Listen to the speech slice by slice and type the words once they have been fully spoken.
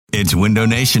It's Window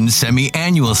Nation's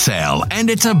semi-annual sale, and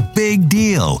it's a big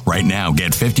deal. Right now,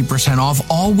 get 50% off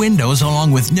all windows along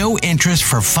with no interest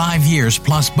for 5 years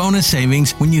plus bonus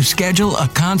savings when you schedule a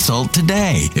consult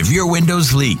today. If your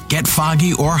windows leak, get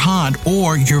foggy or hot,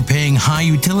 or you're paying high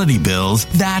utility bills,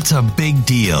 that's a big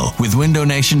deal. With Window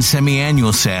Nation's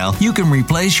semi-annual sale, you can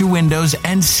replace your windows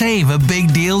and save a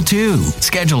big deal too.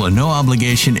 Schedule a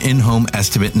no-obligation in-home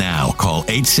estimate now. Call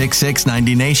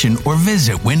 866-90-NATION or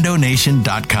visit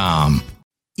windownation.com.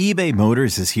 eBay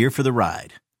Motors is here for the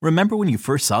ride. Remember when you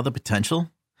first saw the potential?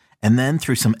 And then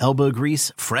through some elbow grease,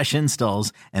 fresh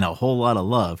installs, and a whole lot of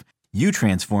love, you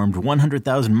transformed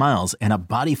 100,000 miles and a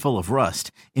body full of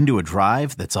rust into a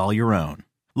drive that's all your own.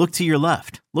 Look to your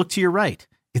left. Look to your right.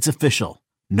 It's official.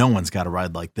 No one's got a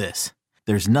ride like this.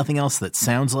 There's nothing else that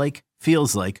sounds like,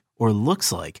 feels like, or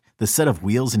looks like the set of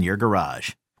wheels in your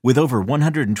garage. With over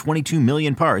 122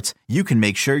 million parts, you can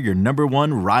make sure your number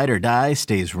one ride or die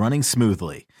stays running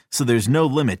smoothly, so there's no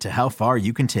limit to how far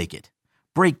you can take it.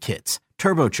 Brake kits,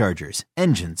 turbochargers,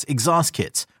 engines, exhaust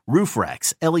kits, roof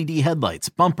racks, LED headlights,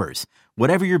 bumpers,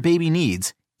 whatever your baby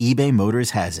needs, eBay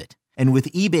Motors has it. And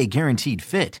with eBay Guaranteed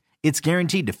Fit, it's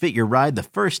guaranteed to fit your ride the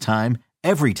first time,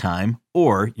 every time,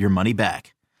 or your money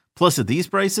back. Plus at these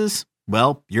prices,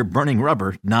 well, you're burning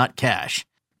rubber, not cash.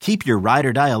 Keep your ride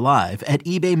or die alive at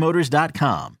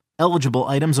ebaymotors.com. Eligible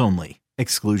items only.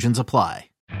 Exclusions apply.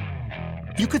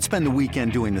 You could spend the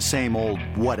weekend doing the same old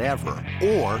whatever,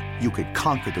 or you could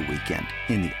conquer the weekend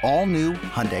in the all-new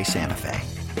Hyundai Santa Fe.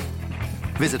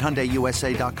 Visit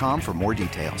HyundaiUSA.com for more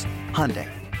details. Hyundai,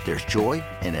 there's joy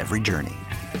in every journey.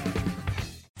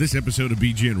 This episode of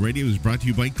BGN Radio is brought to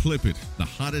you by Clip It, the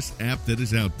hottest app that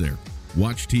is out there.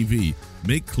 Watch TV,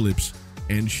 make clips,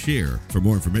 and share. For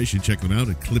more information, check them out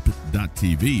at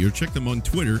clipit.tv or check them on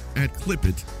Twitter at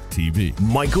clipittv.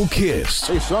 Michael Kist.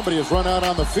 Hey, somebody has run out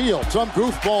on the field. Some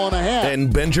goofball in a hat.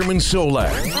 And Benjamin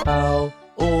Solak. How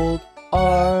old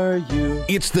are you?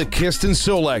 It's the Kist and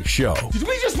Solak Show. Did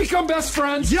we just become best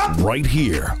friends? Yep. Right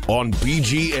here on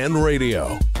BGN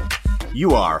Radio.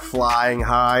 You are flying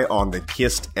high on the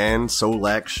Kist and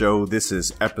Solak Show. This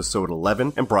is episode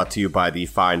 11 and brought to you by the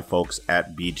fine folks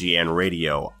at BGN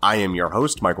Radio. I am your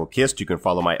host, Michael Kist. You can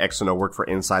follow my X&O work for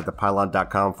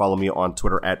InsideThePylon.com. Follow me on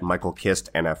Twitter at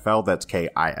MichaelKistNFL. That's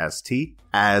K-I-S-T.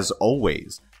 As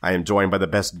always, I am joined by the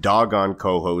best doggone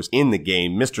co-host in the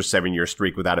game, Mr. 7-year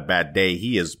streak without a bad day.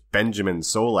 He is Benjamin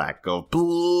Solak of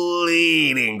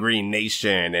Bleeding Green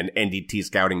Nation, and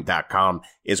NDTscouting.com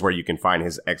is where you can find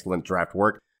his excellent draft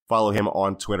work. Follow him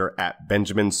on Twitter at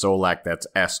Benjamin Solak. That's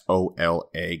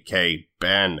S-O-L-A-K.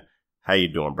 Ben, how you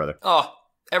doing, brother? Oh,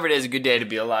 every day is a good day to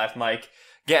be alive, Mike.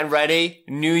 Getting ready.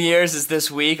 New Year's is this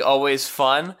week. Always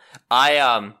fun.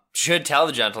 I should tell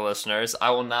the gentle listeners I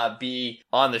will not be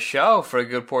on the show for a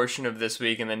good portion of this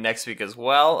week and then next week as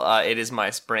well. It is my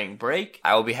spring break.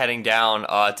 I will be heading down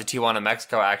to Tijuana,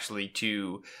 Mexico, actually,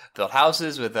 to build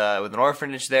houses with an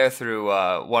orphanage there through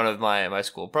one of my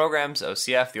school programs,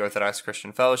 OCF, the Orthodox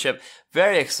Christian Fellowship.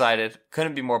 Very excited.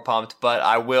 Couldn't be more pumped, but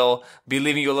I will be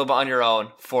leaving you a little bit on your own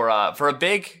for a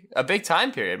big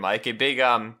time period, Mike.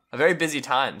 A very busy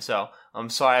time. So I'm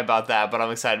sorry about that, but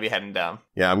I'm excited to be heading down.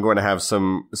 Yeah, I'm going to have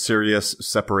some serious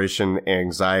separation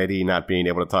anxiety, not being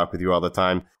able to talk with you all the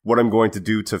time. What I'm going to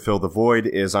do to fill the void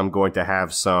is I'm going to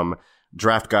have some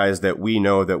draft guys that we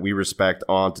know, that we respect,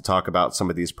 on to talk about some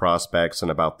of these prospects and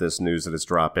about this news that is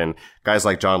dropping. Guys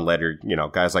like John Ledyard,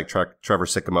 guys like Trevor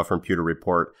Sikkema from Pewter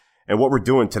Report. And what we're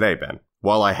doing today, Ben,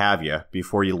 while I have you,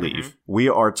 before you leave, we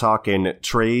are talking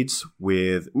trades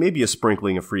with maybe a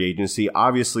sprinkling of free agency.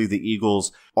 Obviously, the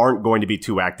Eagles aren't going to be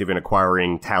too active in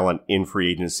acquiring talent in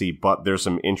free agency, but there's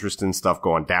some interesting stuff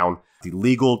going down. The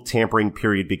legal tampering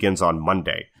period begins on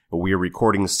Monday. We are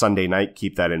recording Sunday night.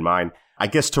 Keep that in mind. I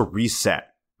guess to reset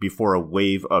before a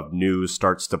wave of news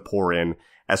starts to pour in.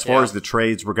 As far as the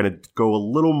trades, we're going to go a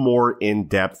little more in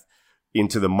depth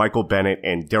into the Michael Bennett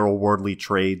and Daryl Wardley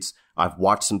trades. I've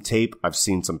watched some tape. I've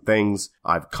seen some things.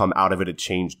 I've come out of it a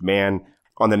changed man.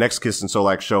 On the next Kist and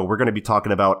Solak show, we're going to be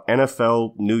talking about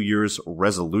NFL New Year's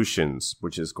resolutions,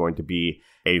 which is going to be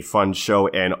a fun show.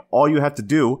 And all you have to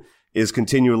do is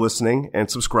continue listening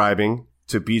and subscribing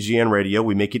to BGN Radio.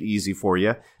 We make it easy for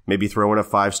you. Maybe throw in a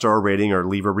 5-star rating or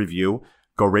leave a review.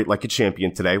 Go rate like a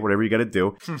champion today, whatever you got to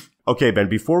do. Okay, Ben,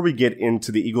 before we get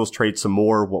into the Eagles trade some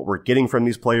more, what we're getting from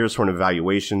these players from an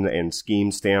evaluation and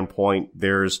scheme standpoint,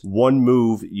 there's one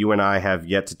move you and I have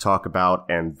yet to talk about,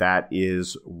 and that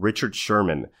is Richard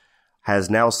Sherman has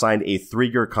now signed a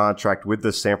 3-year contract with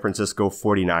the San Francisco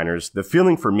 49ers. The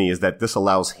feeling for me is that this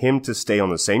allows him to stay on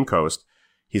the same coast.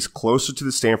 He's closer to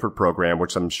the Stanford program,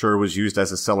 which I'm sure was used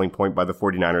as a selling point by the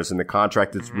 49ers, and the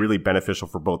contract is really beneficial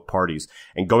for both parties.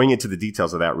 And going into the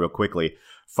details of that real quickly,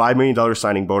 $5 million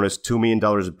signing bonus, $2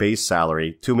 million base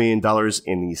salary, $2 million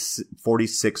in the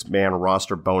 46-man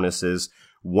roster bonuses,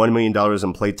 $1 million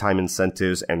in playtime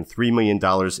incentives, and $3 million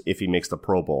if he makes the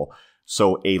Pro Bowl.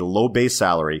 So a low base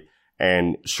salary,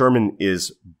 and Sherman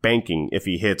is banking if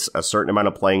he hits a certain amount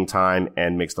of playing time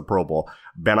and makes the Pro Bowl.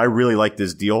 Ben, I really like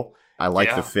this deal. I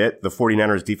like the fit. The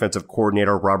 49ers defensive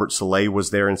coordinator, Robert Saleh, was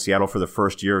there in Seattle for the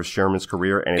first year of Sherman's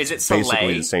career, and it's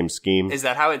basically the same scheme. Is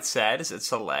that how it's said? Is it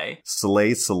Saleh?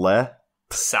 Saleh?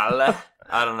 Saleh?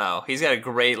 I don't know. He's got a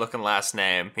great looking last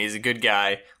name. He's a good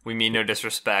guy. We mean no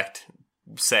disrespect.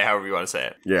 Say however you want to say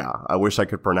it. Yeah, I wish I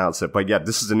could pronounce it. But yeah,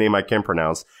 this is a name I can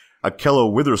pronounce.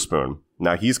 Ahkello Witherspoon.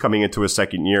 Now, he's coming into his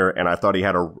second year, and I thought he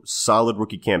had a solid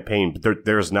rookie campaign, but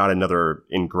there's not another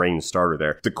ingrained starter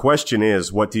there. The question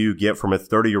is, what do you get from a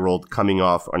 30-year-old coming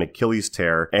off an Achilles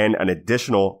tear and an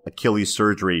additional Achilles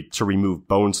surgery to remove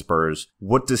bone spurs?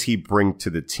 What does he bring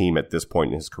to the team at this point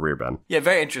in his career, Ben? Yeah,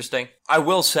 very interesting. I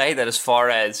will say that as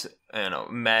far as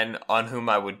men on whom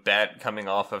I would bet coming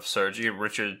off of surgery,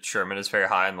 Richard Sherman is very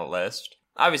high on the list.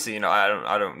 Obviously,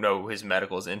 I don't know his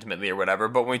medicals intimately or whatever,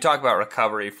 but when we talk about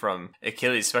recovery from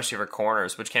Achilles, especially for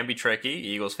corners, which can be tricky,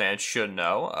 Eagles fans should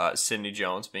know, Sidney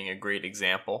Jones being a great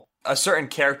example. A certain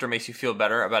character makes you feel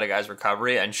better about a guy's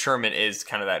recovery, and Sherman is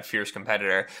kind of that fierce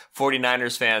competitor.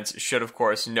 49ers fans should, of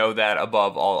course, know that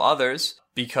above all others,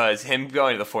 because him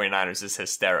going to the 49ers is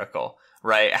hysterical,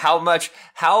 right?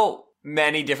 How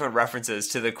many different references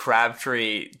to the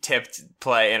Crabtree tipped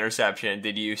play interception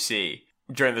did you see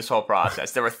during this whole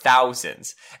process? There were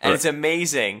thousands. And It's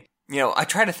amazing. I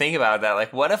try to think about that.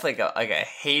 Like, what if like a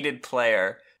hated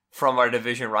player from our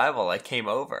division rival came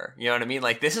over? You know what I mean?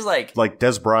 Like, this is like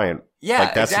Dez Bryant. Yeah,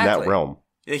 like that's exactly. in that realm.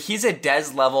 He's a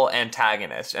Dez level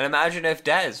antagonist. And imagine if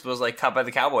Dez was cut by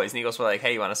the Cowboys and Eagles were like,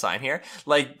 hey, you want to sign here?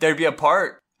 Like, there'd be a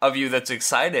part of you that's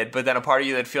excited, but then a part of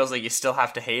you that feels like you still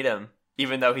have to hate him,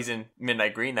 even though he's in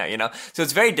midnight green now, So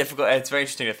it's very difficult, and it's very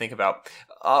interesting to think about.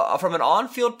 From an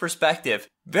on-field perspective,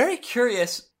 very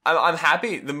curious. I'm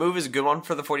happy. The move is a good one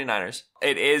for the 49ers.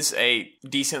 It is a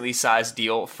decently sized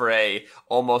deal for a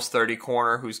almost 30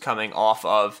 corner who's coming off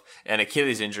of an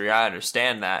Achilles injury. I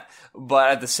understand that. But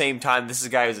at the same time, this is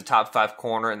a guy who's a top 5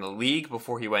 corner in the league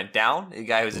before he went down. A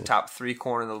guy who's a top 3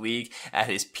 corner in the league at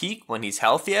his peak when he's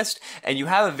healthiest. And you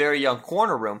have a very young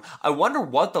corner room. I wonder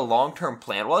what the long-term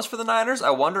plan was for the Niners. I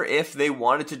wonder if they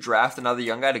wanted to draft another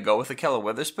young guy to go with Ahkello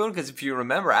Witherspoon. Because if you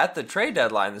remember, at the trade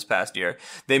deadline this past year,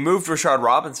 they moved Rashard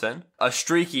Robinson, a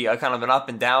streaky, a kind of an up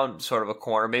and down sort of a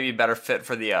corner, maybe a better fit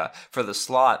for the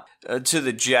slot, to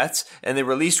the Jets, and they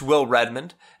released Will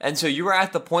Redmond. And so you were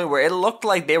at the point where it looked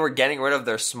like they were getting rid of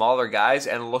their smaller guys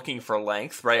and looking for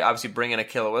length, right? Obviously bringing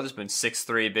Ahkello Witherspoon,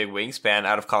 6'3", big wingspan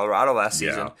out of Colorado last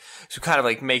season. So kind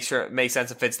of makes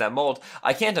sense and fits that mold.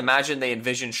 I can't imagine they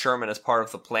envisioned Sherman as part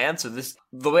of the plan. So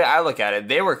the way I look at it,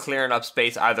 they were clearing up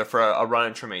space either for a run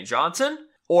in Tremaine Johnson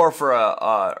or for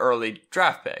a early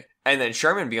draft pick. And then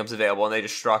Sherman becomes available, and they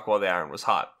just struck while the iron was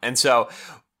hot. And so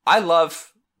I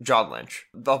love John Lynch.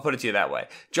 I'll put it to you that way.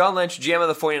 John Lynch, GM of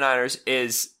the 49ers,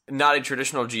 is not a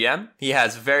traditional GM. He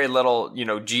has very little,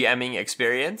 GMing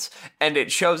experience, and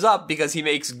it shows up because he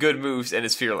makes good moves and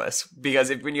is fearless. Because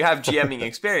when you have GMing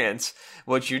experience,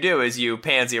 what you do is you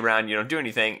pansy around, you don't do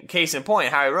anything. Case in point,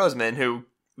 Howie Roseman, who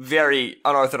very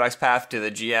unorthodox path to the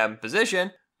GM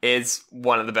position, is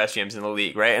one of the best GMs in the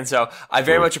league, right? And so I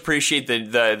very much appreciate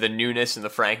the newness and the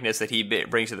frankness that he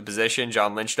brings to the position.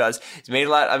 John Lynch does. He's made a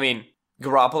lot.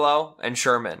 Garoppolo and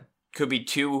Sherman could be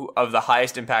 2 of the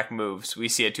highest impact moves we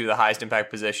see at 2 of the highest impact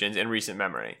positions in recent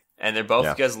memory. And they're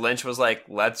both because Lynch was like,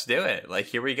 let's do it.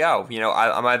 Here we go.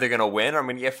 I'm either going to win or I'm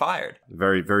going to get fired.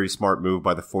 Very, very smart move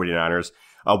by the 49ers.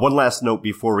 One last note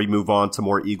before we move on to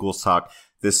more Eagles talk.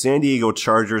 The San Diego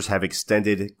Chargers have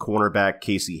extended cornerback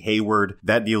Casey Hayward.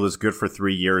 That deal is good for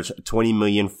 3 years, $20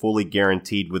 million fully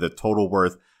guaranteed with a total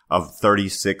worth of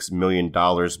 $36 million.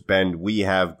 Ben, we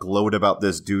have glowed about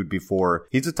this dude before.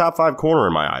 He's a top 5 corner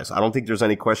in my eyes. I don't think there's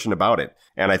any question about it.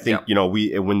 And I think,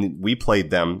 when we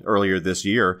played them earlier this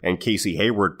year and Casey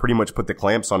Hayward pretty much put the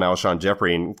clamps on Alshon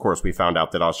Jeffrey. And of course, we found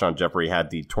out that Alshon Jeffrey had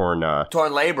the torn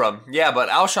labrum. Yeah, but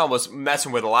Alshon was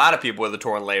messing with a lot of people with a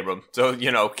torn labrum. So,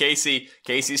 Casey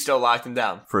still locked him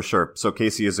down. For sure. So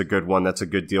Casey is a good one. That's a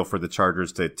good deal for the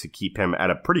Chargers to keep him at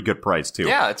a pretty good price too.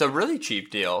 Yeah, it's a really cheap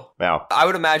deal. Yeah. I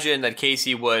would imagine that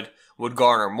Casey would would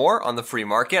garner more on the free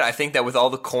market. I think that with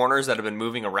all the corners that have been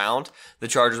moving around, the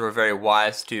Chargers were very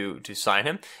wise to sign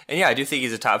him. And yeah, I do think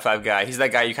he's a top 5 guy. He's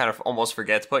that guy you kind of almost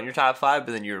forget to put in your top 5,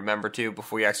 but then you remember to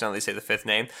before you accidentally say the 5th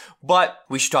name. But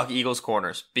we should talk Eagles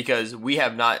corners, because we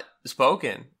have not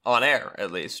spoken on air,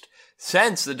 at least,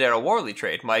 since the Daryl Worley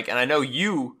trade, Mike. And I know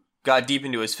you got deep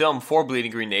into his film for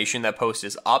Bleeding Green Nation. That post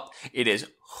is up. It is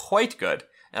quite good,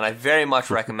 and I very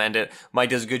much recommend it. Mike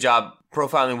does a good job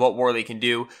profiling what Worley can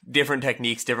do, different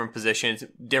techniques, different positions,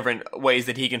 different ways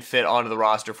that he can fit onto the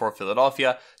roster for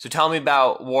Philadelphia. So tell me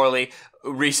about Worley,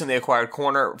 recently acquired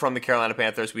corner from the Carolina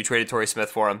Panthers. We traded Torrey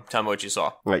Smith for him. Tell me what you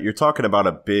saw. Right, you're talking about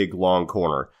a big, long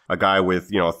corner. A guy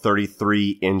with,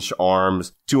 33-inch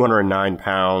arms, 209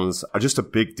 pounds, just a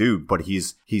big dude, but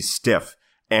he's stiff.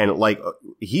 And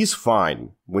he's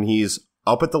fine when he's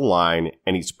up at the line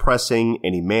and he's pressing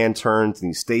and he man turns and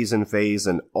he stays in phase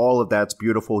and all of that's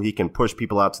beautiful. He can push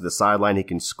people out to the sideline. He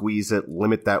can squeeze it,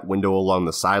 limit that window along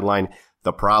the sideline.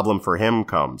 The problem for him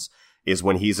is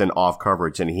when he's in off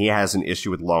coverage and he has an issue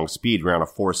with long speed around a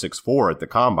 4.64 at the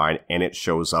combine, and it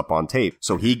shows up on tape.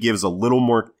 So he gives a little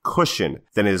more cushion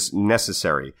than is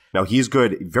necessary. Now he's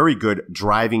good, very good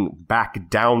driving back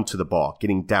down to the ball,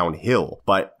 getting downhill.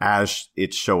 But as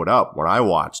it showed up when I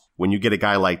watched, when you get a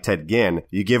guy like Ted Ginn,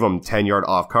 you give him 10-yard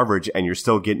off coverage and you're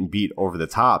still getting beat over the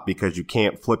top because you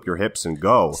can't flip your hips and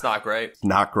go. It's not great. It's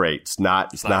not great. It's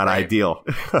not ideal.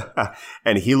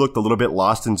 And he looked a little bit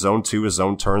lost in zone 2. His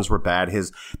zone turns were bad.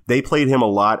 They played him a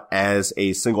lot as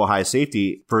a single high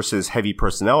safety versus heavy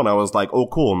personnel. And I was like, oh,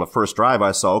 cool. In the first drive,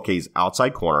 I saw, okay, he's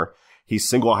outside corner. He's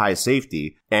single high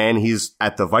safety, and he's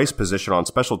at the vice position on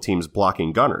special teams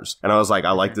blocking gunners. And I was like,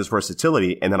 I like this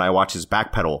versatility. And then I watch his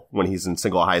backpedal when he's in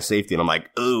single high safety, and I'm like,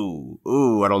 ooh,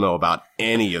 I don't know about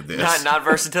any of this. Not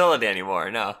versatility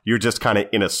anymore, no. You're just kind of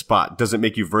in a spot. Doesn't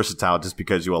make you versatile just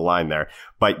because you align there.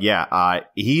 But yeah,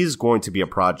 he's going to be a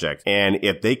project. And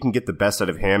if they can get the best out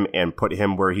of him and put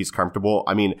him where he's comfortable,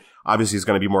 I mean, obviously he's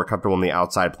going to be more comfortable on the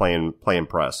outside playing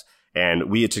press.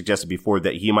 And we had suggested before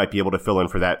that he might be able to fill in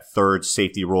for that third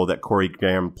safety role that Corey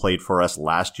Graham played for us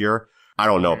last year. I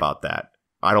don't know about that.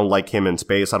 I don't like him in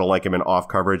space. I don't like him in off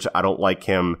coverage. I don't like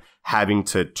him having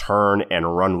to turn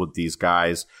and run with these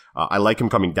guys. I like him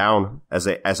coming down as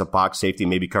a box safety,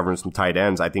 maybe covering some tight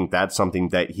ends. I think that's something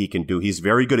that he can do. He's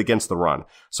very good against the run.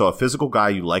 So a physical guy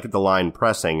you like at the line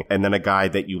pressing, and then a guy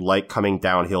that you like coming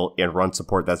downhill in run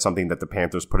support. That's something that the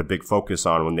Panthers put a big focus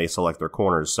on when they select their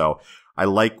corners. So I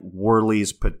like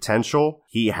Worley's potential.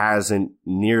 He hasn't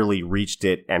nearly reached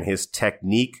it, and his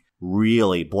technique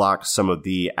really blocks some of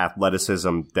the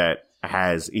athleticism that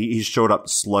he's showed up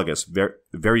sluggish, very,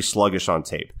 very sluggish on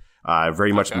tape.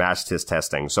 Very much matched his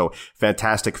testing. So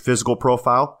fantastic physical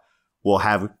profile. We'll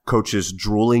have coaches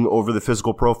drooling over the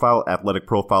physical profile. Athletic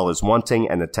profile is wanting,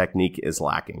 and the technique is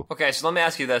lacking. Okay, so let me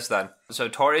ask you this then. So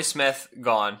Torrey Smith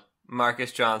gone,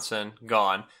 Marcus Johnson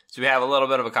gone. So we have a little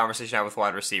bit of a conversation now with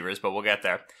wide receivers, but we'll get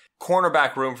there.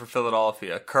 Cornerback room for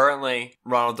Philadelphia. Currently,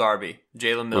 Ronald Darby,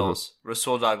 Jalen Mills,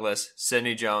 Rasul Douglas,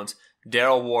 Sidney Jones,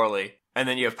 Daryl Worley, and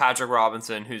then you have Patrick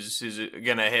Robinson, who's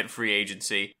going to hit free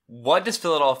agency. What does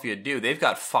Philadelphia do? They've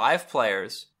got 5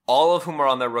 players, all of whom are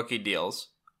on their rookie deals,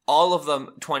 all of them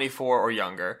 24 or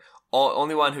younger.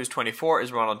 Only one who's 24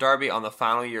 is Ronald Darby on the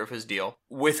final year of his deal.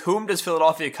 With whom does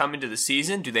Philadelphia come into the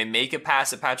season? Do they make it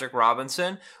past at Patrick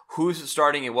Robinson? Who's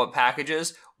starting in what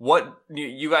packages? What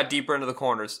you got deeper into the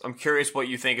corners. I'm curious what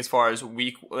you think as far as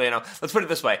let's put it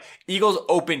this way. Eagles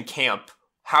open camp.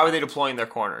 How are they deploying their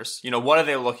corners? What are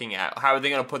they looking at? How are they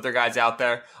going to put their guys out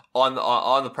there on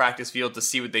the practice field to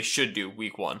see what they should do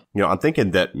week 1? I'm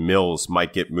thinking that Mills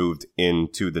might get moved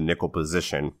into the nickel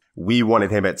position. We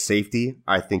wanted him at safety.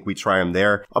 I think we try him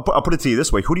there. I'll put it to you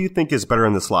this way. Who do you think is better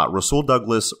in the slot, Rasul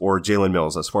Douglas or Jalen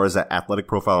Mills, as far as that athletic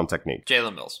profile and technique?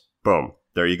 Jalen Mills. Boom.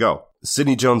 There you go.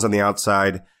 Sidney Jones on the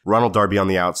outside, Ronald Darby on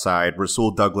the outside,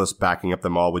 Rasul Douglas backing up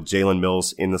them all with Jalen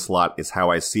Mills in the slot is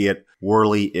how I see it.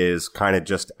 Worley is kind of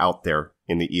just out there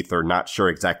in the ether, not sure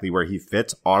exactly where he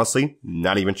fits. Honestly,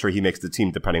 not even sure he makes the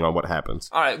team depending on what happens.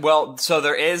 All right, well, so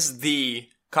there is the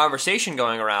conversation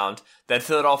going around that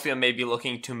Philadelphia may be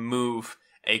looking to move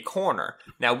a corner.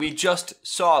 Now, we just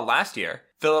saw last year,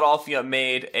 Philadelphia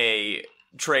made a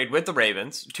trade with the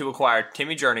Ravens to acquire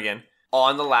Timmy Jernigan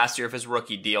on the last year of his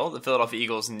rookie deal. The Philadelphia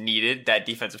Eagles needed that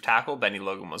defensive tackle. Benny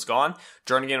Logan was gone.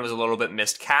 Jernigan was a little bit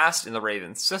miscast in the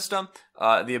Ravens system.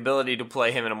 The ability to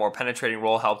play him in a more penetrating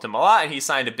role helped him a lot, and he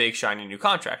signed a big, shiny new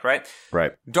contract, right?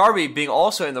 Right. Darby being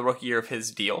also in the rookie year of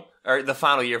his deal, or the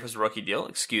final year of his rookie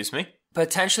deal,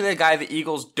 potentially a guy the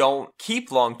Eagles don't keep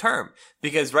long term,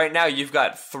 because right now you've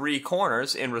got 3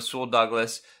 corners in Rasul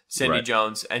Douglas, Sidney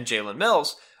Jones, and Jalen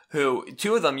Mills. who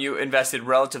 2 of them you invested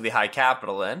relatively high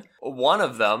capital in. One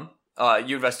of them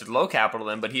you invested low capital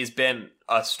in, but he's been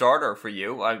a starter for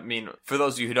you. I mean, for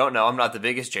those of you who don't know, I'm not the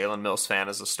biggest Jalen Mills fan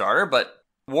as a starter, but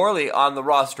Worley on the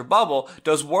roster bubble,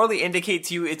 does Worley indicate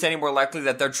to you it's any more likely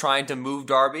that they're trying to move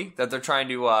Darby, that they're trying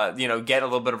to, get a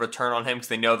little bit of return on him because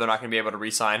they know they're not going to be able to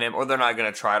re-sign him, or they're not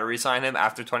going to try to re-sign him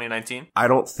after 2019? I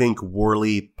don't think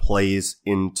Worley plays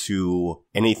into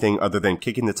anything other than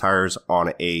kicking the tires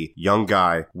on a young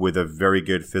guy with a very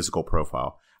good physical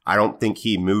profile. I don't think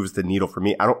he moves the needle for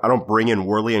me. I don't bring in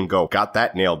Worley and go, got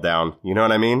that nailed down. You know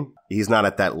what I mean? He's not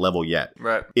at that level yet.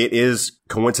 Right. It is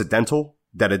coincidental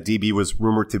that a DB was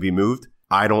rumored to be moved.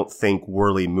 I don't think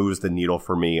Worley moves the needle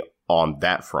for me on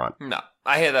that front. No,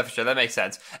 I hear that for sure. That makes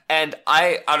sense. And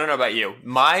I don't know about you.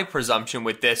 My presumption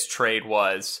with this trade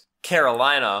was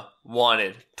Carolina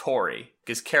wanted Torrey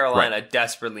because Carolina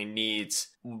desperately needs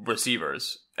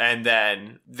receivers. And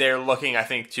then they're looking, I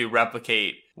think, to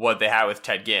replicate what they had with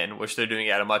Ted Ginn, which they're doing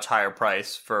at a much higher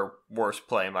price for worse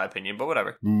play, in my opinion, but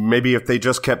whatever. Maybe if they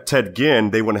just kept Ted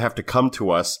Ginn, they wouldn't have to come to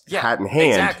us hat in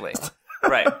hand. Exactly.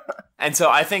 Right. And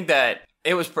so I think that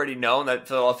it was pretty known that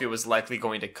Philadelphia was likely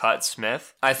going to cut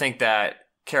Smith. I think that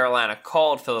Carolina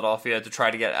called Philadelphia to try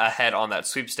to get ahead on that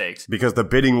sweepstakes. Because the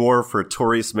bidding war for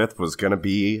Torrey Smith was going to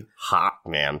be hot,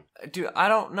 man. Dude, I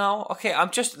don't know. Okay,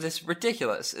 I'm just this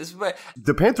ridiculous.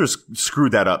 The Panthers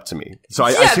screwed that up to me. So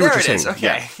I see what you're saying.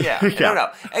 Okay, yeah.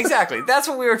 No. Exactly. That's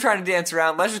what we were trying to dance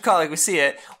around. Let's just call it like we see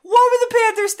it. What were the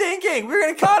Panthers thinking? We're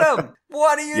going to cut him.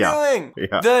 What are you doing?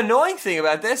 Yeah. The annoying thing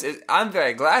about this is I'm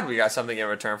very glad we got something in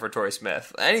return for Torrey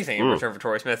Smith. Anything in return for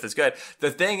Torrey Smith is good. The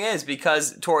thing is,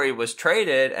 because Torrey was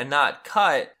traded and not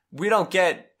cut, we don't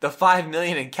get the $5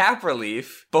 million in cap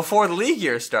relief before the league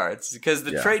year starts because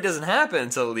the trade doesn't happen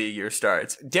until the league year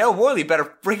starts. Dale Worley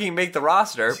better freaking make the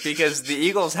roster because the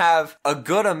Eagles have a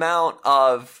good amount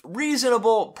of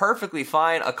reasonable, perfectly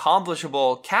fine,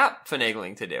 accomplishable cap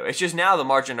finagling to do. It's just now the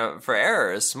margin for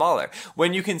error is smaller.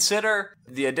 When you consider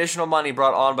the additional money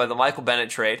brought on by the Michael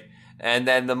Bennett trade, and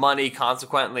then the money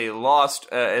consequently lost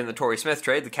in the Torrey Smith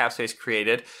trade, the cap space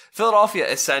created, Philadelphia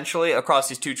essentially across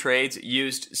these 2 trades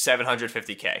used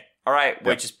 $750K. All right,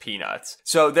 which is peanuts.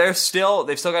 So they've still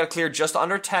got to clear just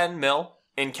under 10 mil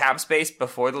in cap space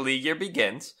before the league year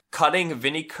begins. Cutting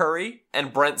Vinny Curry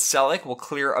and Brent Selleck will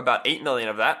clear about 8 million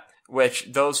of that,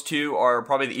 which those 2 are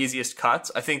probably the easiest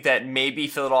cuts. I think that maybe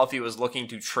Philadelphia was looking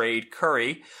to trade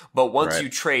Curry, but once you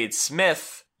trade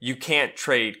Smith, you can't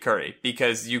trade Curry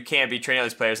because you can't be trading all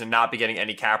these players and not be getting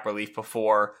any cap relief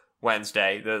before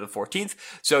Wednesday, the 14th.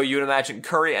 So you would imagine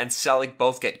Curry and Selleck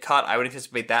both get cut. I would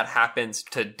anticipate that happens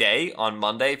today on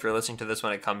Monday. If you're listening to this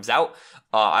when it comes out,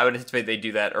 I would anticipate they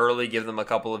do that early, give them a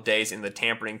couple of days in the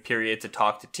tampering period to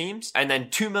talk to teams. And then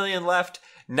 $2 million left.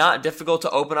 Not difficult to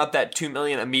open up that $2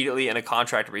 million immediately in a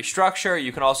contract restructure.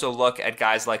 You can also look at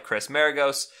guys like Chris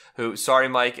Maragos, who, sorry,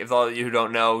 Mike, if all of you who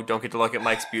don't know, don't get to look at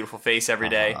Mike's beautiful face every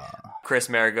day. Chris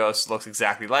Maragos looks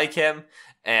exactly like him.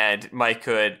 And Mike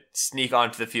could sneak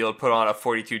onto the field, put on a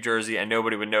 42 jersey, and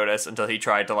nobody would notice until he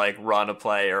tried to run a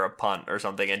play or a punt or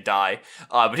something and die.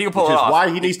 But he can pull it off. Which is why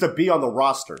he needs to be on the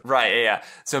roster. Right, yeah.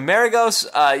 So Maragos,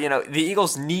 the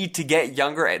Eagles need to get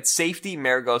younger at safety.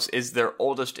 Maragos is their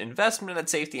oldest investment at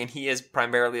safety, and he is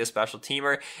primarily a special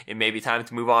teamer. It may be time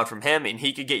to move on from him, and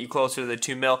he could get you closer to the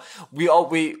 $2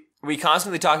 million. We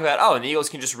constantly talk about, and the Eagles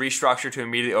can just restructure to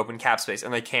immediately open cap space,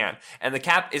 and they can. And the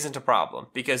cap isn't a problem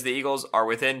because the Eagles are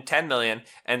within $10 million,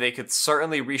 and they could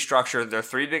certainly restructure their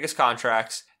 3 biggest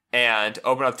contracts and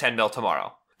open up $10 million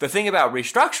tomorrow. The thing about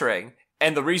restructuring,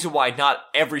 and the reason why not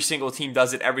every single team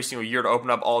does it every single year to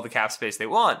open up all the cap space they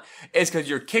want, is because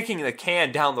you're kicking the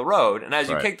can down the road, and as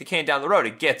you kick the can down the road,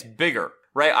 it gets bigger.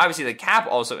 Right? Obviously, the cap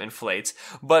also inflates,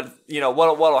 but,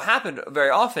 what'll happen very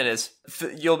often is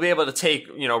you'll be able to take,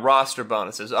 roster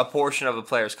bonuses, a portion of a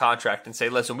player's contract and say,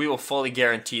 listen, we will fully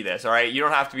guarantee this, all right? You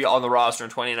don't have to be on the roster in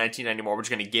 2019 anymore. We're just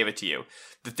going to give it to you.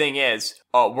 The thing is,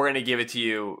 we're going to give it to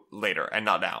you later and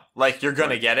not now. You're going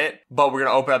to get it, but we're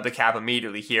going to open up the cap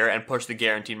immediately here and push the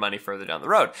guaranteed money further down the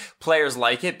road. Players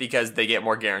like it because they get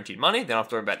more guaranteed money. They don't have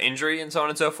to worry about injury and so on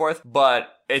and so forth, but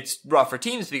it's rough for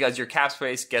teams because your cap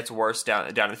space gets worse down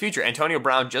in the future. Antonio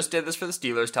Brown just did this for the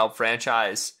Steelers to help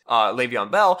franchise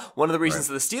Le'Veon Bell. One of the reasons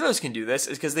that the Steelers can do this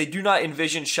is because they do not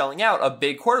envision shelling out a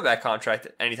big quarterback contract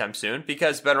anytime soon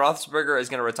because Ben Roethlisberger is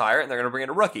going to retire and they're going to bring in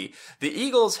a rookie. The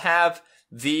Eagles have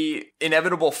the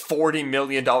inevitable $40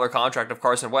 million contract of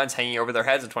Carson Wentz hanging over their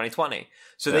heads in 2020.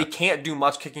 So they can't do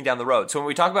much kicking down the road. So when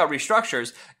we talk about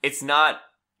restructures, it's not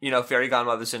fairy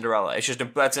godmother Cinderella. It's just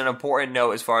that's an important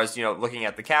note as far as, looking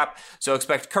at the cap. So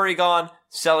expect Curry gone,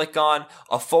 Selleck gone.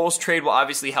 A Foles trade will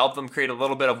obviously help them create a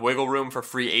little bit of wiggle room for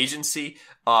free agency,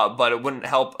 but it wouldn't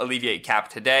help alleviate cap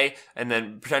today. And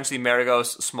then potentially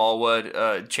Maragos,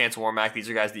 Smallwood, Chance Warmack. These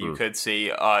are guys that you could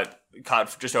see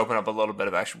just open up a little bit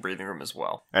of extra breathing room as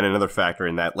well. And another factor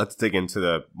in that, let's dig into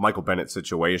the Michael Bennett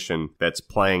situation that's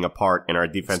playing a part in our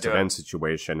defensive end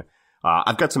situation.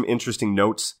 I've got some interesting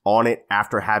notes on it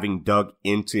after having dug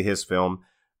into his film,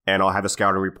 and I'll have a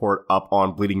scouting report up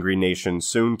on Bleeding Green Nation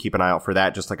soon. Keep an eye out for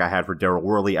that, just like I had for Daryl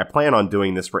Worley. I plan on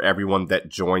doing this for everyone that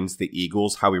joins the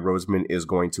Eagles. Howie Roseman is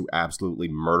going to absolutely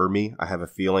murder me, I have a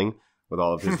feeling, with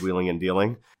all of his wheeling and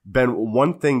dealing. Ben,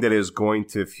 one thing that is going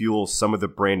to fuel some of the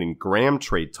Brandon Graham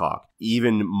trade talk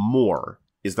even more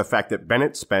is the fact that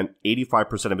Bennett spent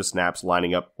 85% of his snaps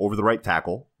lining up over the right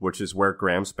tackle, which is where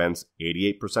Graham spends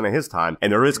 88% of his time.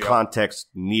 And there is context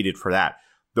needed for that.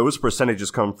 Those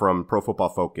percentages come from Pro Football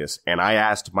Focus, and I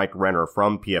asked Mike Renner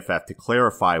from PFF to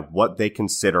clarify what they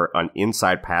consider an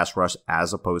inside pass rush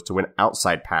as opposed to an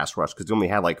outside pass rush, because he only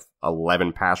had like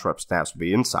 11 pass rush snaps to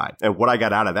be inside. And what I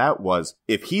got out of that was,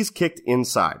 if he's kicked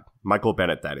inside, Michael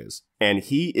Bennett that is, and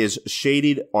he is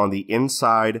shaded on the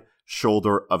inside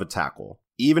shoulder of a tackle,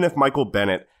 even if Michael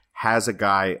Bennett has a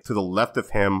guy to the left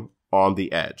of him on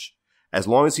the edge, as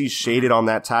long as he's shaded on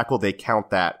that tackle, they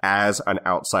count that as an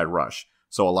outside rush.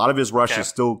 So a lot of his rushes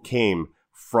still came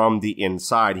from the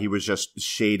inside. He was just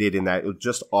shaded in that,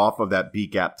 just off of that B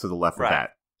gap to the left of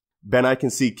that. Ben, I can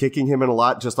see kicking him in a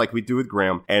lot, just like we do with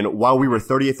Graham. And while we were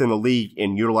 30th in the league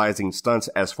in utilizing stunts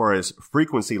as far as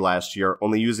frequency last year,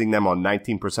 only using them on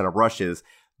 19% of rushes,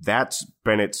 that's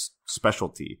Bennett's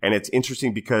specialty. And it's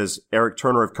interesting because Eric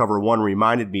Turner of Cover One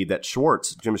reminded me that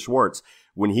Jim Schwartz,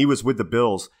 when he was with the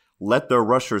Bills, let their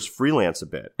rushers freelance a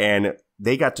bit. And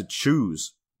they got to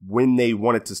choose when they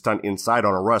wanted to stunt inside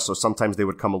on a rush. So sometimes they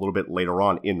would come a little bit later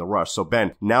on in the rush. So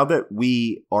Ben, now that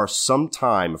we are some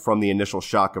time from the initial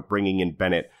shock of bringing in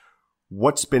Bennett,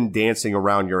 what's been dancing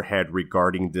around your head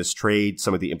regarding this trade,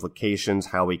 some of the implications,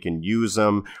 how we can use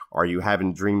them? Are you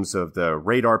having dreams of the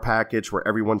radar package where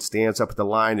everyone stands up at the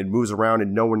line and moves around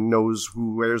and no one knows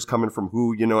where's coming from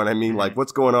who? You know what I mean? Like,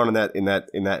 what's going on in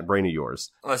that brain of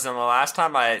yours? Listen, the last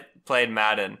time I played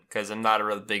Madden, because I'm not a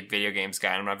really big video games guy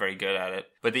and I'm not very good at it,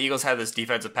 but the Eagles had this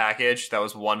defensive package that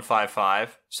was 1-5-5,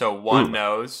 so one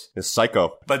nose. It's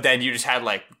psycho. But then you just had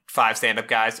like 5 stand-up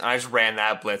guys, and I just ran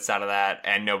that, blitzed out of that,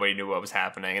 and nobody knew what was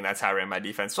happening, and that's how I ran my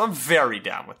defense. So I'm very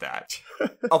down with that.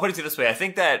 I'll put it to you this way. I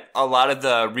think that a lot of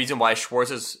the reason why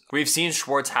we've seen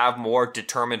Schwartz have more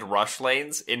determined rush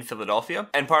lanes in Philadelphia,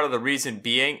 and part of the reason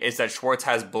being is that Schwartz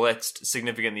has blitzed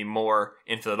significantly more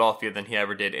in Philadelphia than he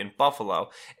ever did in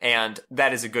Buffalo, and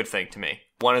that is a good thing to me.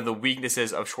 One of the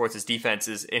weaknesses of Schwartz's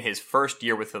defenses in his first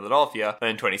year with Philadelphia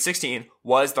in 2016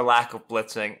 was the lack of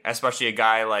blitzing, especially a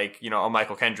guy like, a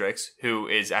Michael Kendricks, who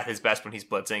is at his best when he's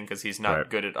blitzing because he's not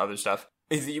good at other stuff.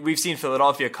 We've seen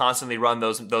Philadelphia constantly run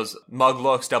those mug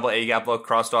looks, double A-gap look,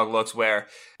 cross dog looks where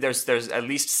there's at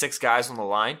least 6 guys on the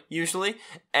line usually,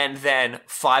 and then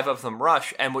 5 of them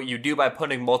rush. And what you do by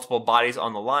putting multiple bodies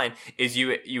on the line is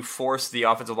you force the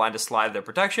offensive line to slide their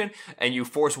protection, and you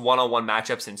force one-on-one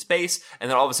matchups in space.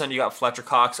 And then all of a sudden you got Fletcher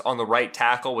Cox on the right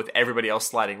tackle with everybody else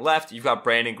sliding left. You've got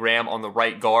Brandon Graham on the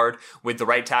right guard with the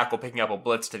right tackle picking up a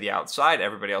blitz to the outside,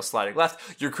 everybody else sliding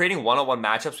left. You're creating one-on-one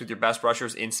matchups with your best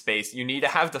rushers in space. You need to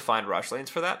have defined rush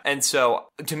lanes for that. And so,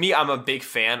 to me, I'm a big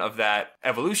fan of that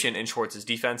evolution in Schwartz's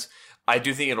defense. I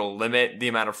do think it'll limit the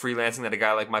amount of freelancing that a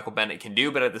guy like Michael Bennett can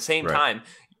do, but at the same time,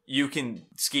 you can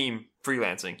scheme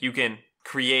freelancing. You can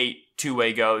create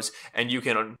two-way goes, and you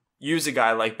can use a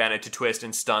guy like Bennett to twist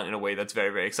and stunt in a way that's very,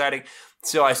 very exciting.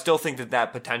 So I still think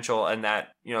that potential and that,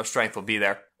 strength will be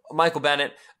there. Michael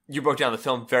Bennett, you broke down the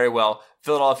film very well.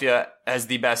 Philadelphia has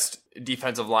the best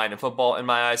defensive line in football, in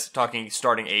my eyes, talking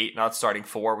starting 8, not starting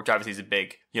 4, which obviously is a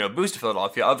big, boost to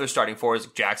Philadelphia. Other starting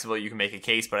 4s, Jacksonville, you can make a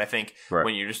case, but I think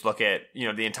when you just look at,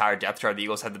 the entire depth chart, the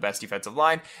Eagles have the best defensive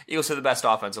line. Eagles have the best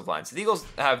offensive line. So the Eagles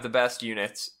have the best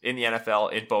units in the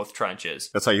NFL in both trenches.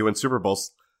 That's how you win Super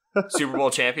Bowls. Super Bowl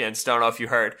champions. Don't know if you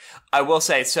heard. I will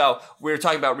say, so we were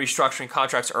talking about restructuring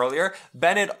contracts earlier.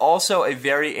 Bennett, also a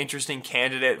very interesting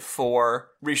candidate for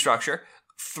restructure.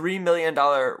 $3 million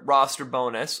roster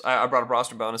bonus. I brought up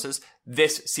roster bonuses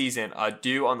this season,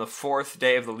 due on the 4th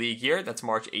day of the league year. That's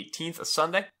March 18th, a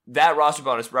Sunday. That roster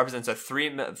bonus represents a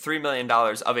 $3 million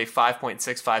of a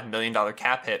 $5.65 million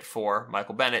cap hit for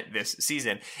Michael Bennett this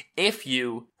season. If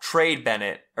you trade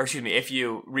Bennett, if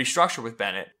you restructure with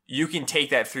Bennett, you can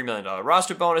take that $3 million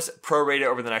roster bonus, prorate it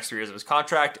over the next 3 years of his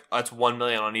contract. That's $1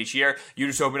 million on each year. You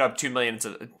just open up $2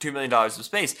 million of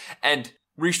space. And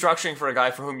restructuring for a guy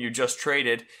for whom you just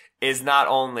traded is not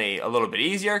only a little bit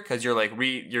easier because you're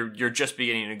you're just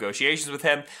beginning negotiations with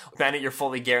him. Bennett, you're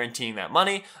fully guaranteeing that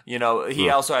money. He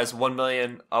also has $1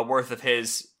 million worth of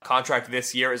his contract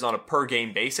this year is on a per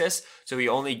game basis. So he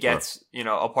only gets,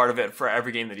 a part of it for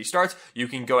every game that he starts. You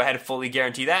can go ahead and fully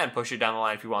guarantee that and push it down the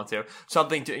line if you want to.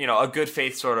 Something to, a good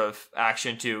faith sort of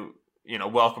action to,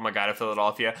 welcome a guy to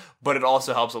Philadelphia, but it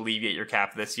also helps alleviate your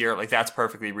cap this year. Like, that's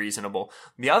perfectly reasonable.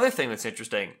 The other thing that's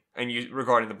interesting,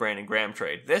 regarding the Brandon Graham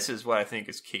trade, this is what I think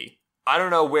is key. I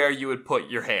don't know where you would put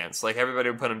your hands. Like, everybody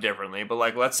would put them differently, but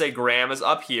let's say Graham is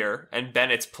up here and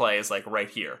Bennett's play is right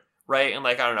here, right? And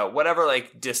I don't know, whatever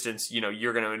distance,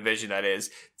 you're going to envision that is.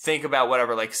 Think about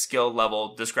whatever skill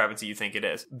level discrepancy you think it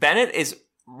is. Bennett is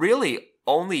really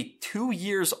only 2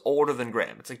 years older than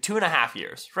Graham. It's 2.5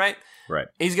 years, right? Right.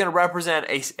 He's going to represent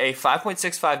a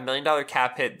 $5.65 million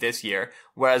cap hit this year,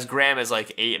 whereas Graham is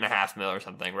 $8.5 million or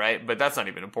something, right? But that's not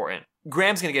even important.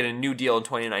 Graham's going to get a new deal in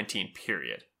 2019,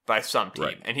 period, by some team.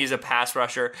 Right. And he's a pass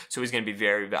rusher, so he's going to be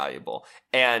very valuable.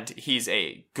 And he's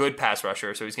a good pass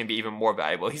rusher, so he's going to be even more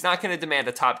valuable. He's not going to demand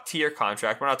a top tier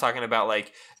contract. We're not talking about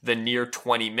the near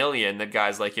 $20 million that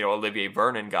guys Olivier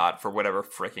Vernon got for whatever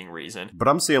freaking reason. But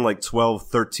I'm seeing 12,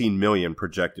 13 million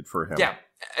projected for him. Yeah,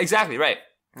 exactly, right.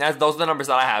 Those are the numbers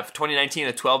that I have. 2019,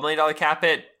 a $12 million cap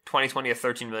hit. 2020, a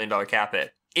 $13 million cap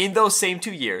hit. In those same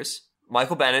 2 years,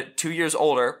 Michael Bennett, 2 years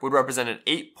older, would represent an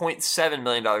 $8.7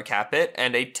 million cap hit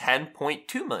and a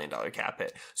 $10.2 million cap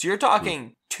hit. So you're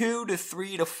talking $2 to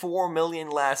 $3 to $4 million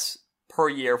less per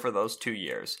year for those 2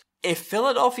 years. If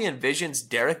Philadelphia envisions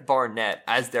Derek Barnett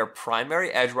as their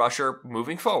primary edge rusher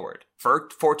moving forward, for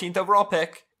 14th overall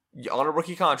pick, on a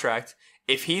rookie contract,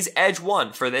 if he's edge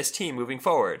one for this team moving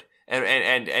forward,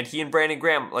 and he and Brandon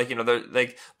Graham,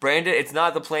 Brandon, it's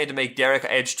not the plan to make Derek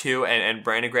edge 2 and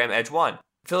Brandon Graham edge 1.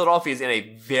 Philadelphia is in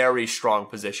a very strong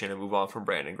position to move on from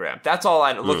Brandon Graham. That's all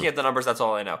I know. Looking at the numbers, that's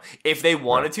all I know. If they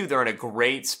wanted to, they're in a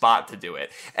great spot to do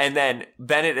it. And then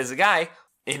Bennett is a guy,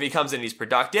 if he comes in, he's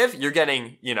productive. You're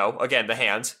getting, again, the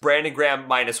hands. Brandon Graham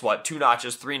minus 2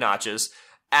 notches, 3 notches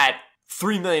at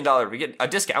 $3 million. We get a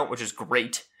discount, which is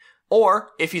great. Or,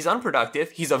 if he's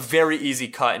unproductive, he's a very easy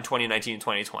cut in 2019 and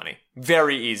 2020.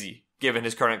 Very easy, given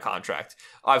his current contract.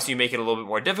 Obviously, you make it a little bit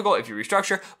more difficult if you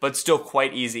restructure, but still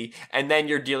quite easy. And then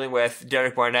you're dealing with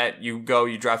Derek Barnett. You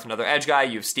draft another edge guy.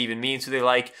 You have Steven Means, who they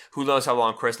like. Who knows how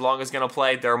long Chris Long is going to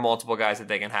play? There are multiple guys that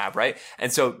they can have, right?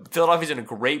 And so, Philadelphia's in a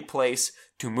great place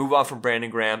to move on from Brandon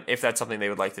Graham if that's something they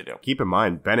would like to do. Keep in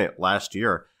mind, Bennett last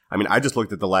year, I just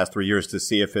looked at the last 3 years to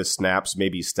see if his snaps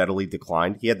maybe steadily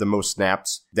declined. He had the most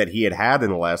snaps that he had in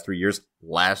the last 3 years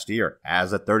last year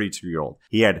as a 32-year-old.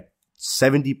 He had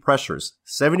 70 pressures,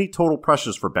 70 total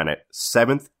pressures for Bennett,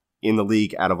 7th in the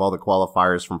league out of all the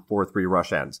qualifiers from 4-3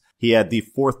 rush ends. He had the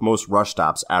 4th most rush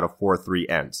stops out of 4-3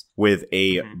 ends with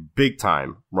a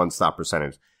big-time run stop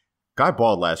percentage. Guy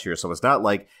balled last year, so it's not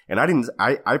and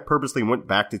I purposely went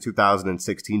back to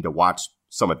 2016 to watch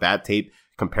some of that tape.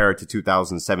 Compared to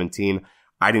 2017,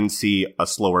 I didn't see a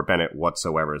slower Bennett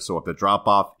whatsoever. So if the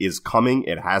drop-off is coming,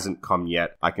 it hasn't come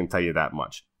yet. I can tell you that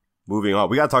much. Moving on.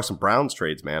 We got to talk some Browns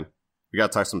trades, man. We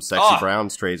got to talk some sexy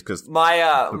Browns trades because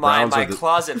my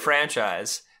closet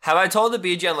franchise. Have I told the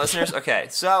BGN listeners? Okay,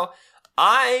 so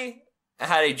I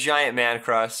had a giant man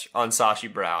crush on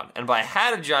Sashi Brown. And by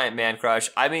had a giant man crush,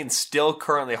 I mean still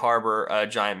currently harbor a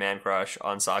giant man crush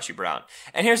on Sashi Brown.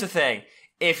 And here's the thing.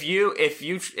 If you,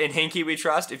 in Hinkie we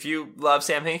trust, if you love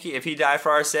Sam Hinkie, if he died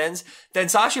for our sins, then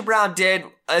Sashi Brown did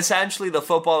essentially the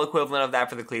football equivalent of that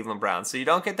for the Cleveland Browns. So you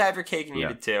don't get to have your cake and eat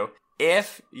it too.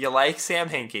 If you like Sam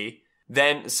Hinkie,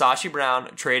 then Sashi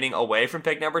Brown trading away from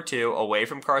pick number 2, away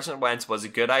from Carson Wentz was a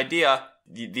good idea.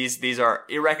 These are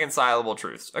irreconcilable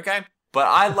truths, okay? But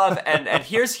I love, and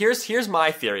here's my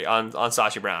theory on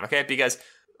Sashi Brown, okay? Because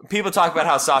people talk about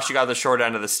how Sashi got the short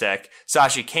end of the stick.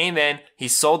 Sashi came in, he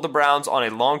sold the Browns on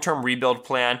a long-term rebuild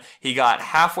plan. He got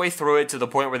halfway through it to the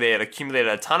point where they had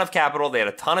accumulated a ton of capital, they had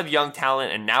a ton of young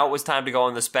talent, and now it was time to go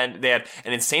on the spend. They had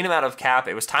an insane amount of cap.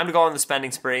 It was time to go on the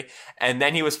spending spree, and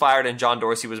then he was fired and John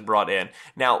Dorsey was brought in.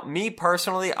 Now, me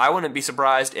personally, I wouldn't be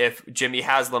surprised if Jimmy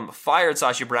Haslam fired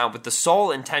Sashi Brown with the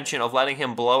sole intention of letting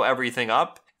him blow everything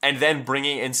up and then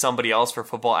bringing in somebody else for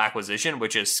football acquisition,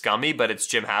 which is scummy, but it's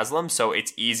Jim Haslam, so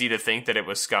it's easy to think that it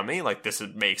was scummy. Like, this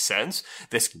makes sense.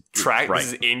 This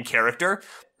is in character.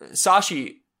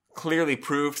 Sashi clearly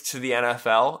proved to the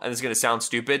NFL, and it's going to sound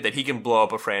stupid, that he can blow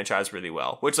up a franchise really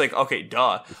well, which, like, okay,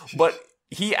 duh. But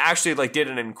he actually, like, did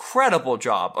an incredible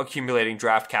job accumulating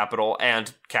draft capital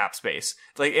and cap space,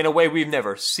 like, in a way we've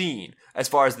never seen as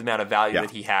far as the amount of value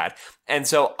that he had. And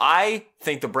so I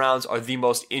think the Browns are the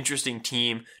most interesting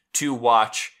team to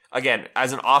watch. Again,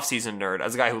 as an offseason nerd,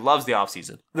 as a guy who loves the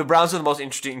offseason, the Browns are the most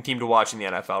interesting team to watch in the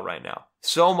NFL right now.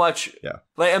 So much. Yeah.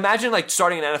 Like, imagine, like,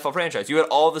 starting an NFL franchise. You had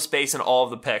all the space and all of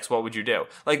the picks. What would you do?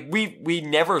 Like, we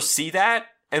never see that,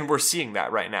 and we're seeing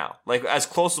that right now. Like, as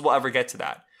close as we'll ever get to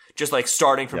that. Just, like,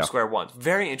 starting from square one.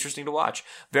 Very interesting to watch.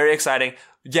 Very exciting.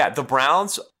 Yeah, the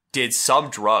Browns did some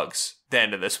drugs the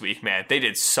end of this week, man. They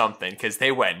did something, because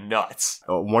they went nuts.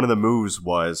 One of the moves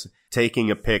was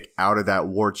taking a pick out of that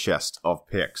war chest of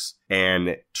picks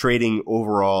and trading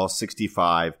overall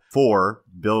 65 for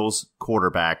Bills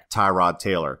quarterback Tyrod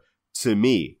Taylor. To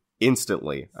me,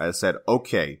 instantly, I said,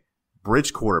 okay,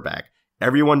 bridge quarterback.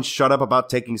 Everyone shut up about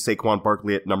taking Saquon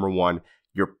Barkley at number 1.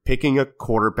 You're picking a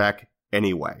quarterback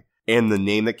anyway. And the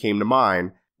name that came to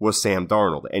mind was Sam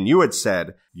Darnold. And you had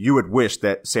said you would wish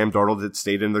that Sam Darnold had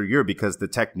stayed in their year because the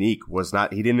technique was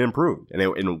not, he didn't improve, and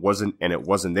it wasn't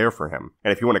there for him.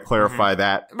 And if you want to clarify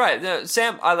that. Right.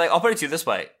 Sam, I'll put it to you this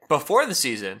way. Before the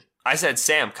season, I said,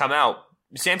 Sam, come out.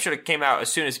 Sam should have came out as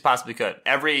soon as he possibly could.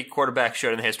 Every quarterback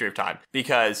should in the history of time.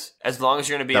 Because as long as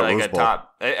you're going to be like a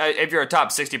top, if you're a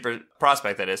top 60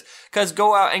 prospect, that is, because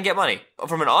go out and get money.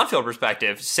 From an on-field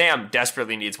perspective, Sam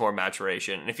desperately needs more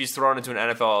maturation. And if he's thrown into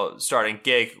an NFL starting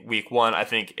gig week 1, I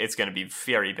think it's going to be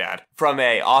very bad. From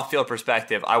a off-field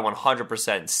perspective, I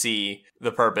 100% see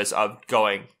the purpose of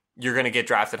going, you're going to get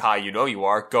drafted high, you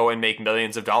are, go and make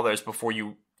millions of dollars before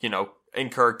you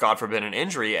incur, God forbid, an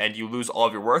injury and you lose all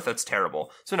of your worth. That's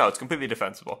terrible. So no, it's completely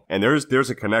defensible. And there's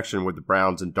a connection with the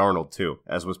Browns and Darnold too,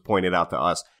 as was pointed out to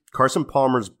us. Carson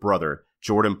Palmer's brother,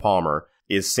 Jordan Palmer,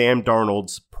 is Sam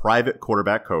Darnold's private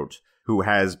quarterback coach, who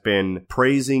has been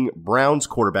praising Browns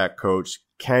quarterback coach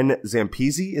Ken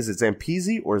Zampese. Is it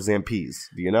Zampese or Zampese?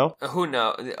 Do you know? Who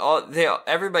knows?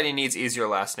 Everybody needs easier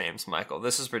last names, Michael.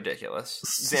 This is ridiculous.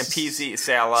 Zampese,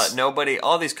 Sala, nobody,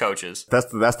 all these coaches.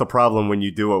 That's the problem when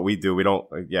you do what we do. We don't,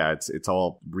 it's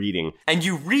all reading. And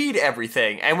you read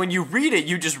everything. And when you read it,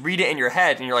 you just read it in your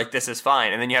head and you're like, this is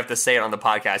fine. And then you have to say it on the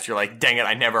podcast. You're like, dang it,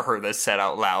 I never heard this said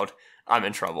out loud. I'm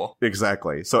in trouble.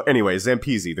 Exactly. So anyway,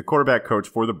 Zampese, the quarterback coach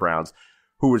for the Browns,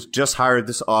 who was just hired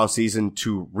this offseason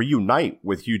to reunite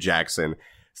with Hugh Jackson.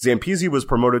 Zampese was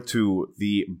promoted to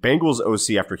the Bengals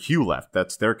OC after Hugh left.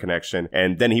 That's their connection.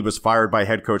 And then he was fired by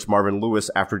head coach Marvin Lewis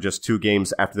after just 2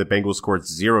 games after the Bengals scored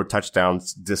 0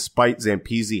 touchdowns, despite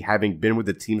Zampese having been with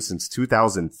the team since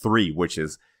 2003, which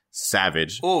is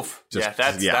savage. Oof.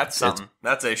 That's something.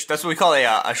 That's what we call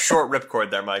a short ripcord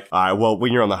there, Mike. Well,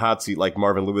 when you're on the hot seat like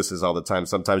Marvin Lewis is all the time,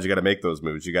 sometimes you got to make those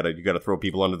moves. You got to throw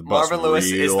people under the bus. Marvin Lewis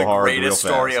is the greatest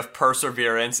story of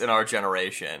perseverance in our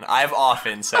generation. I've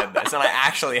often said this, and I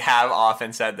actually have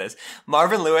often said this.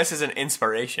 Marvin Lewis is an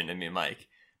inspiration to me, Mike,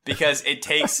 because it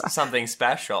takes something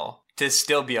special to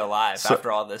still be alive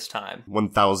after all this time.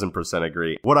 1000%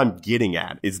 agree. What I'm getting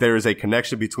at is there is a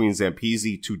connection between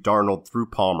Zampese to Darnold through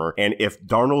Palmer. And if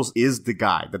Darnold is the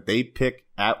guy that they pick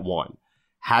at 1,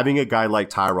 having a guy like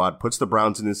Tyrod puts the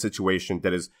Browns in a situation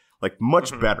that is like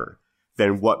much better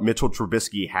than what Mitchell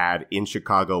Trubisky had in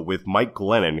Chicago with Mike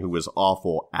Glennon, who was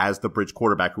awful, as the bridge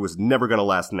quarterback, who was never going to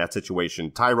last in that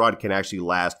situation. Tyrod can actually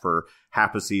last for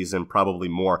half a season, probably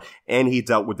more. And he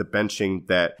dealt with the benching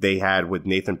that they had with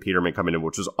Nathan Peterman coming in,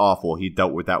 which was awful. He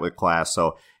dealt with that with class.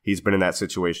 So he's been in that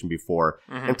situation before.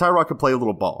 And Tyrod can play a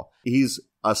little ball. He's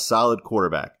a solid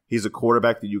quarterback. He's a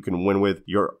quarterback that you can win with.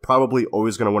 You're probably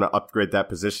always going to want to upgrade that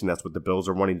position. That's what the Bills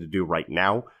are wanting to do right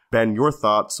now. Ben, your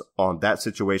thoughts on that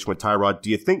situation with Tyrod? Do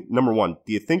you think, number one,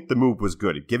 do you think the move was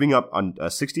good? Giving up on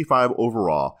a 65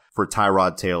 overall for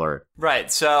Tyrod Taylor. Right.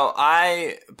 So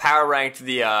I power ranked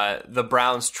the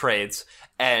Browns trades,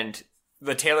 and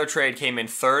the Taylor trade came in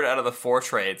 3rd out of the 4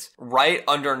 trades, right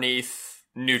underneath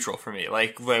neutral for me,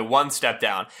 like 1 step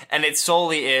down. And it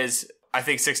solely is, I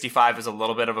think 65 is a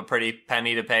little bit of a pretty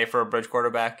penny to pay for a bridge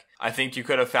quarterback. I think you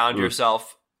could have found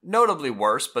yourself notably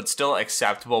worse, but still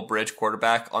acceptable bridge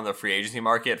quarterback on the free agency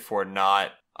market for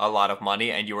not a lot of money,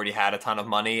 and you already had a ton of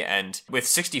money. And with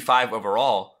 65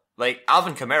 overall, like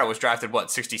Alvin Kamara was drafted,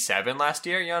 67 last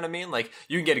year? You know what I mean? Like,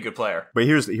 you can get a good player. But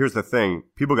here's the thing.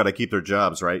 People got to keep their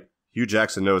jobs, right? Hugh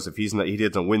Jackson knows if he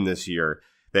doesn't win this year,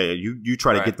 that you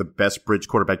try to get the best bridge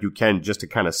quarterback you can just to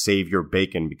kind of save your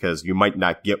bacon because you might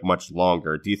not get much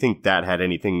longer. Do you think that had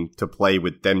anything to play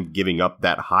with them giving up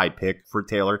that high pick for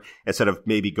Taylor instead of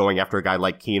maybe going after a guy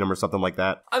like Keenum or something like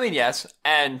that? I mean, yes.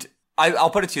 And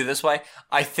I'll put it to you this way.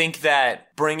 I think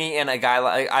that bringing in a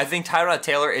guy I think Tyrod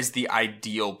Taylor is the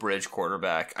ideal bridge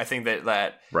quarterback. I think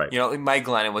that right. Mike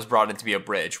Glennon was brought in to be a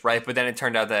bridge, right? But then it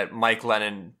turned out that Mike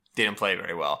Glennon didn't play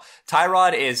very well.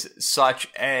 Tyrod is such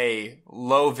a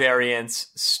low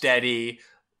variance, steady,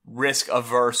 risk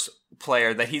averse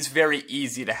player that he's very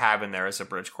easy to have in there as a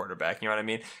bridge quarterback. You know what I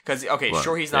mean? Because,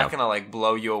 sure, he's not going to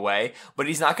blow you away, but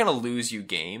he's not going to lose you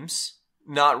games.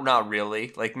 Not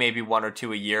really. Like maybe 1 or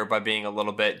 2 a year by being a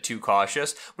little bit too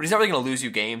cautious, but he's not really going to lose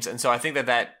you games. And so I think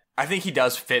I think he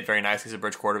does fit very nicely as a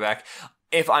bridge quarterback.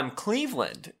 If I'm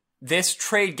Cleveland, this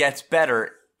trade gets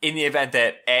better in the event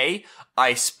that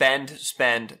I spend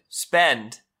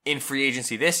in free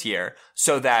agency this year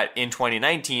so that in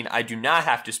 2019, I do not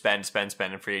have to spend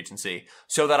in free agency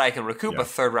so that I can recoup a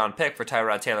 3rd round pick for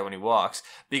Tyrod Taylor when he walks.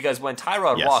 Because when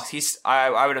Tyrod walks,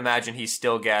 I would imagine he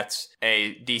still gets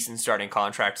a decent starting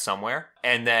contract somewhere.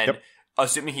 And then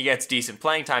assuming he gets decent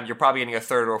playing time, you're probably getting a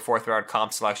 3rd or 4th round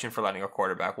comp selection for letting a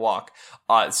quarterback walk.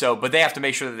 But they have to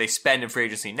make sure that they spend in free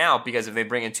agency now, because if they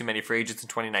bring in too many free agents in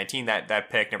 2019, that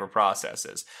pick never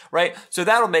processes, right? So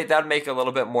that'll make a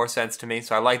little bit more sense to me.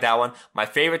 So I like that one. My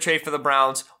favorite trade for the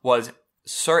Browns was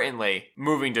certainly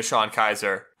moving DeShone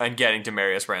Kizer and getting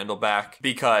Demarius Randall back,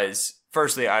 because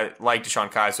firstly, I like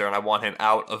DeShone Kizer and I want him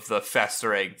out of the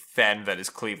festering fen that is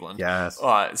Cleveland. Yes.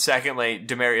 Secondly,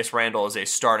 Demarius Randall is a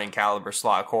starting caliber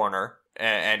slot corner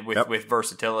and with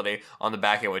versatility on the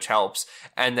back end, which helps.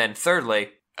 And then thirdly,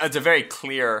 it's a very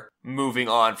clear moving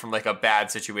on from like a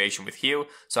bad situation with Hugh.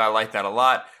 So I like that a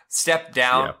lot. Step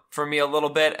down for me a little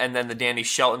bit, and then the Danny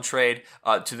Shelton trade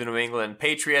to the New England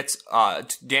Patriots.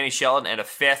 Danny Shelton and a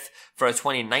 5th for a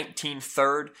 2019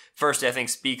 third. First, I think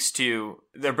speaks to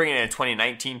they're bringing in a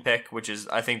 2019 pick, which is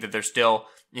I think that they're still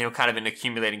kind of in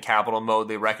accumulating capital mode.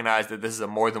 They recognize that this is a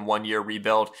more than 1 year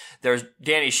rebuild. There's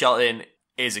Danny Shelton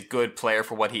is a good player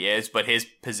for what he is, but his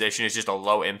position is just a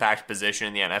low impact position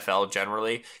in the NFL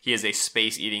generally. He is a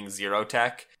space eating zero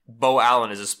tech. Bo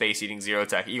Allen is a space-eating zero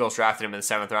tech. Eagles drafted him in the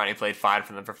 7th round. He played fine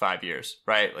for them for 5 years,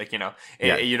 right? Like, you don't...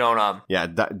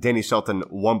 Danny Shelton,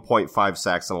 1.5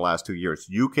 sacks in the last 2 years.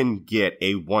 You can get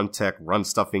a one-tech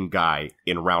run-stuffing guy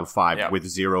in round 5 with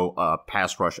 0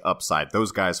 pass rush upside.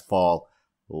 Those guys fall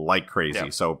like crazy.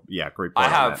 Yep. So, great point. I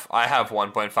have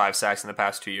 1.5 sacks in the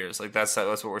past 2 years. Like that's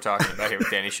what we're talking about here with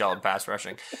Danny Shelton pass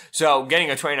rushing. So getting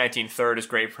a 2019 third is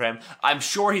great for him. I'm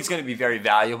sure he's going to be very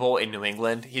valuable in New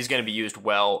England. He's going to be used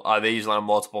well. They use it on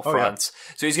multiple fronts.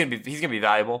 So he's going to be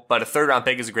valuable, but a 3rd round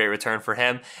pick is a great return for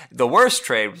him. The worst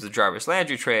trade was the Jarvis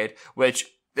Landry trade, which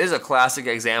is a classic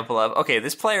example of, okay,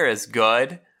 this player is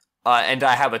good, and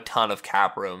I have a ton of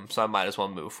cap room, so I might as well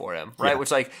move for him, right?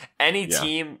 Which, like, any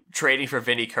team trading for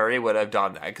Vinny Curry would have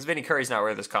done that, because Vinny Curry's not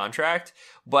worth this contract.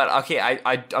 But, okay,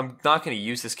 I'm not going to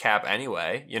use this cap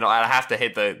anyway. I have to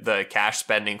hit the cash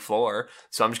spending floor,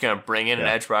 so I'm just going to bring in an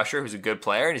edge rusher who's a good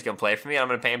player, and he's going to play for me, and I'm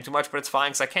going to pay him too much, but it's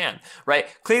fine because I can, right?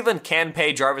 Cleveland can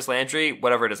pay Jarvis Landry,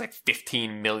 whatever it is, like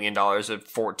 $15 million or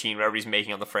 $14, whatever he's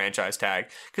making on the franchise tag,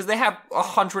 because they have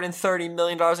 $130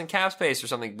 million in cap space or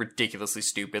something ridiculously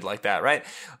stupid like that, right?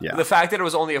 Yeah. The fact that it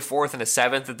was only a 4th and a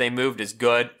 7th that they moved is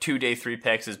good. 2 day 3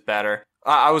 picks is better.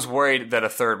 I was worried that a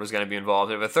 3rd was going to be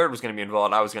involved. If a 3rd was going to be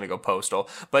involved, I was going to go postal.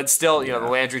 But still, the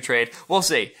Landry trade, we'll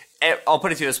see. I'll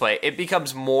put it to you this way. It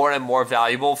becomes more and more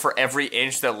valuable for every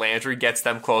inch that Landry gets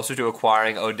them closer to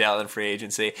acquiring Odell in free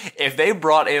agency. If they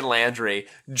brought in Landry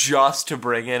just to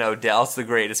bring in Odell, it's the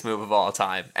greatest move of all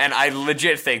time. And I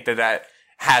legit think that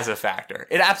has a factor.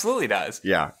 It absolutely does.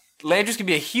 Yeah. Landry's going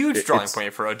to be a huge drawing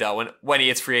point for Odell when he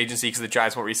hits free agency, because the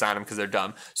Giants won't re-sign him because they're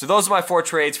dumb. So those are my 4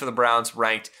 trades for the Browns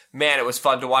ranked. Man, it was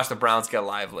fun to watch the Browns get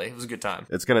lively. It was a good time.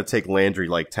 It's going to take Landry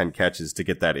like 10 catches to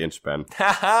get that inch, Ben.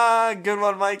 Haha, good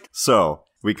one, Mike. So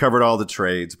we covered all the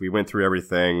trades. We went through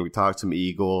everything. We talked some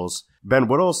Eagles. Ben,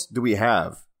 what else do we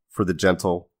have for the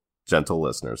gentle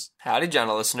listeners? Howdy,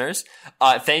 gentle listeners.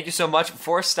 Thank you so much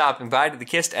for stopping by to the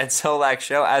Kist and Solak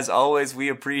show. As always, we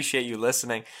appreciate you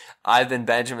listening. I've been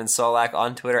Benjamin Solak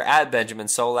on Twitter at Benjamin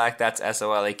Solak. That's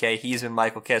SOLAK. He's been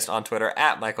Michael Kist on Twitter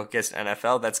at Michael Kist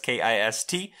NFL. That's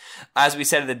KIST. As we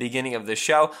said at the beginning of the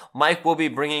show, Mike will be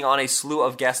bringing on a slew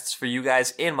of guests for you guys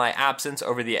in my absence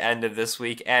over the end of this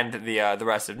week and the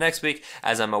rest of next week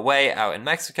as I'm away out in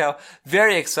Mexico.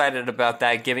 Very excited about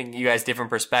that, giving you guys different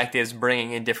perspectives,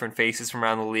 bringing in different faces from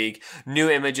around the league,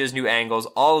 new images, new angles.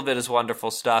 All of it is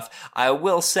wonderful stuff. I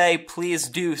will say, please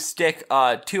do stick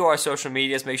to our social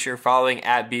medias. Make sure Twitter, following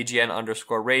at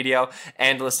BGN_radio,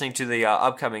 and listening to the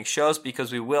upcoming shows,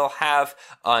 because we will have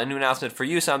a new announcement for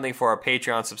you, something for our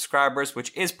Patreon subscribers,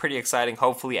 which is pretty exciting,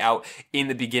 hopefully out in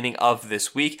the beginning of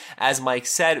this week. As Mike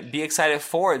said, be excited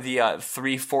for the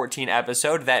 314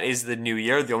 episode. That is the new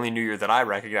year, the only new year that I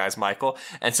recognize, Michael.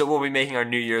 And so we'll be making our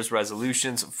New Year's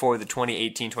resolutions for the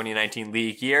 2018-2019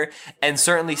 league year, and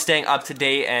certainly staying up to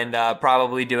date and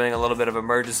probably doing a little bit of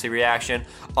emergency reaction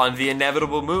on the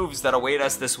inevitable moves that await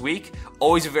us this week.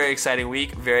 Always a very exciting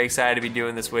week. Very excited to be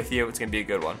doing this with you. It's going to be a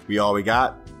good one. We all we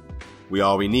got. We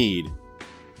all we need.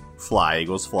 Fly,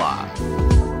 Eagles, fly.